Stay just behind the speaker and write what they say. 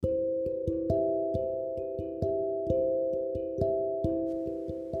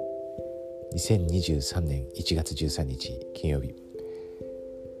2023年1月13日金曜日、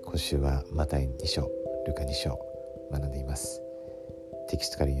今週はマタイ2章、ルカ2章学んでいます。テキス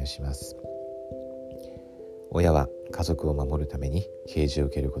トから引用します。親は家族を守るために啓示を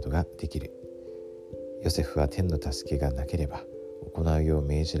受けることができる。ヨセフは天の助けがなければ行うよう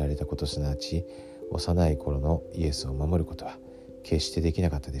命じられたこと、すなわち幼い頃のイエスを守ることは決してでき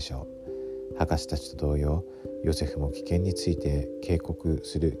なかったでしょう。博士たちと同様、ヨセフも危険について警告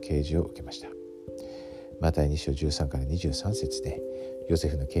する啓示を受けました。マタイ2章13から23節でヨセ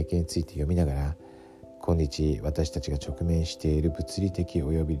フの経験について読みながら、今日私たちが直面している物理的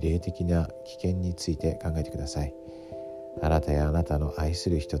および霊的な危険について考えてください。あなたやあなたの愛す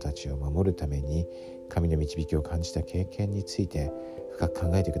る人たちを守るために神の導きを感じた経験について深く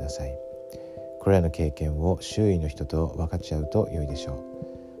考えてください。これらの経験を周囲の人と分かち合うと良いでしょ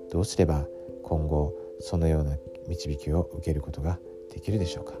う。どうすれば今後そのような導きを受けることができるで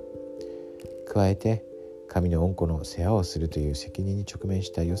しょうか。加えて神の恩子の世話をするという責任に直面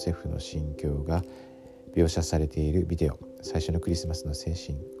したヨセフの心境が描写されているビデオ、最初のクリスマスの精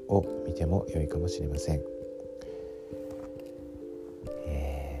神を見ても良いかもしれません。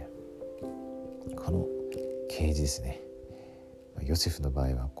この啓示ですね。ヨセフの場合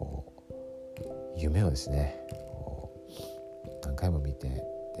は夢をですね何回も見て、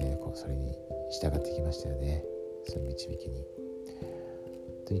でそれに従ってきましたよね。その導きに。本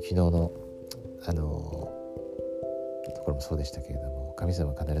当に昨日のところもそうでしたけれども、神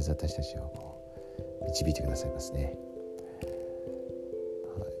様は必ず私たちを導いてくださいますね。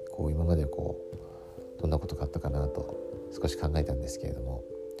今までどんなことがあったかなと少し考えたんですけれども、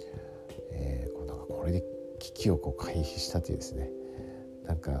これで危機を回避したというですね、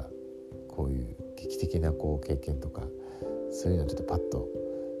こういう劇的な経験とか、そういうのはちょっとパッと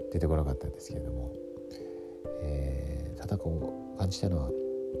出てこなかったんですけれども、ただ感じたのは、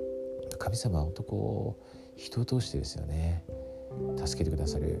神様は本当人を通してですよね、助けてくだ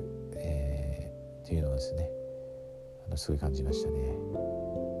さる、っていうのをですね、すごい感じましたね。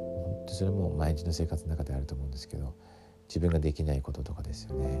本当それも毎日の生活の中であると思うんですけど、自分ができないこととかです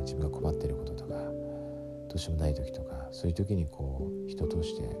よね、自分が困っていることとか、どうしようもない時とか、そういう時に人を通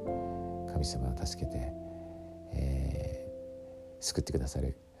して神様が助けて、救ってくださ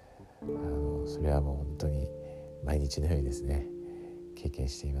る。それはもう本当に毎日のようにですね経験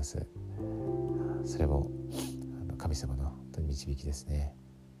しています。それも神様の本当に導きですね。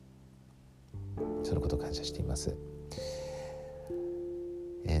そのことを感謝しています。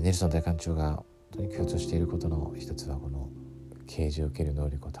ネルソン大官長が本当に強調していることの一つは、この啓示を受ける能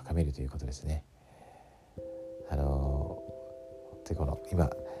力を高めるということですね。今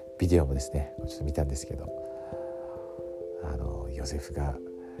ビデオもですねちょっと見たんですけど、ヨセフが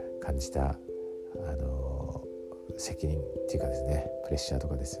感じた責任っていうかですね、プレッシャーと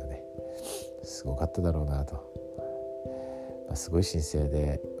かですよね、すごかっただろうなと。すごい神聖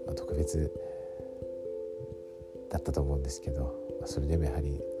で、特別だったと思うんですけど、それでもやは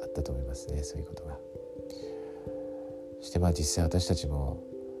りあったと思いますね、そういうことが。そして実際私たちも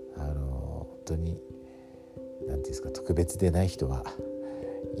本当になんていうんですか、特別でない人は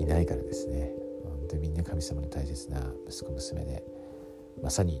いないからですね、本当にみんな神様の大切な息子娘で、ま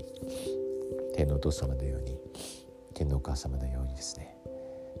さに天皇お父様のように、天皇お母様のようにですね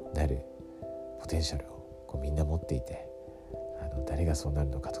なるポテンシャルをみんな持っていて、誰がそうなる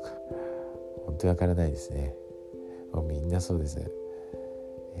のかとか本当にわからないですね。もうみんなそうです。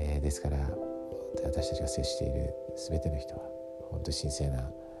ですから私たちが接している全ての人は本当に神聖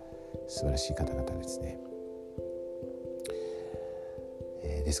な素晴らしい方々ですね。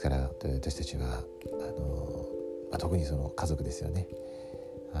ですから私たちは特にその家族ですよね。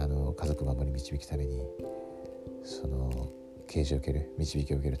家族を守り導くためにその啓示を受ける、導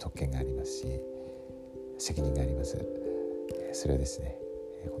きを受ける特権がありますし、責任があります。それはですね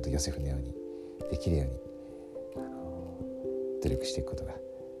本当ヨセフのようにできるように努力していくことが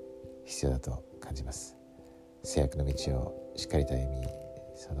必要だと感じます。制約の道をしっかりと歩み、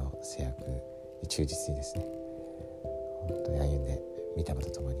その制約に忠実にですね本当に歩んで、御霊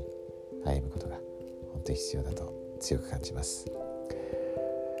と共に歩むことが本当に必要だと強く感じます。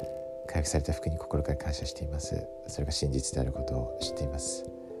回復された福に心から感謝しています。それが真実であることを知っています。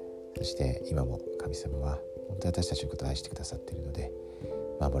そして今も神様は本当に私たちのことを愛してくださっているので、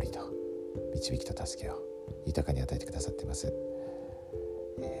守りと導きと助けを豊かに与えてくださっています。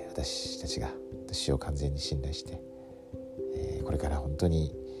私たちが主を完全に信頼して、これから本当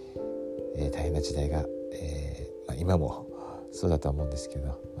に、大変な時代が、今もそうだとは思うんですけ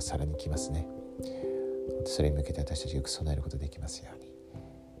ど、さらに来ますね。それに向けて私たちがよく備えることができますように、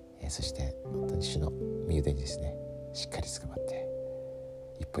そして本当に主の身腕にですねしっかりつかまって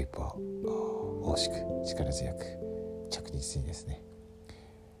一歩一歩大しく力強く着実にですね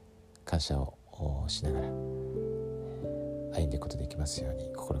感謝をしながら歩んでいくことできますよう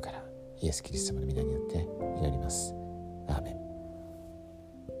に心からイエス・キリスト様の皆によって祈ります。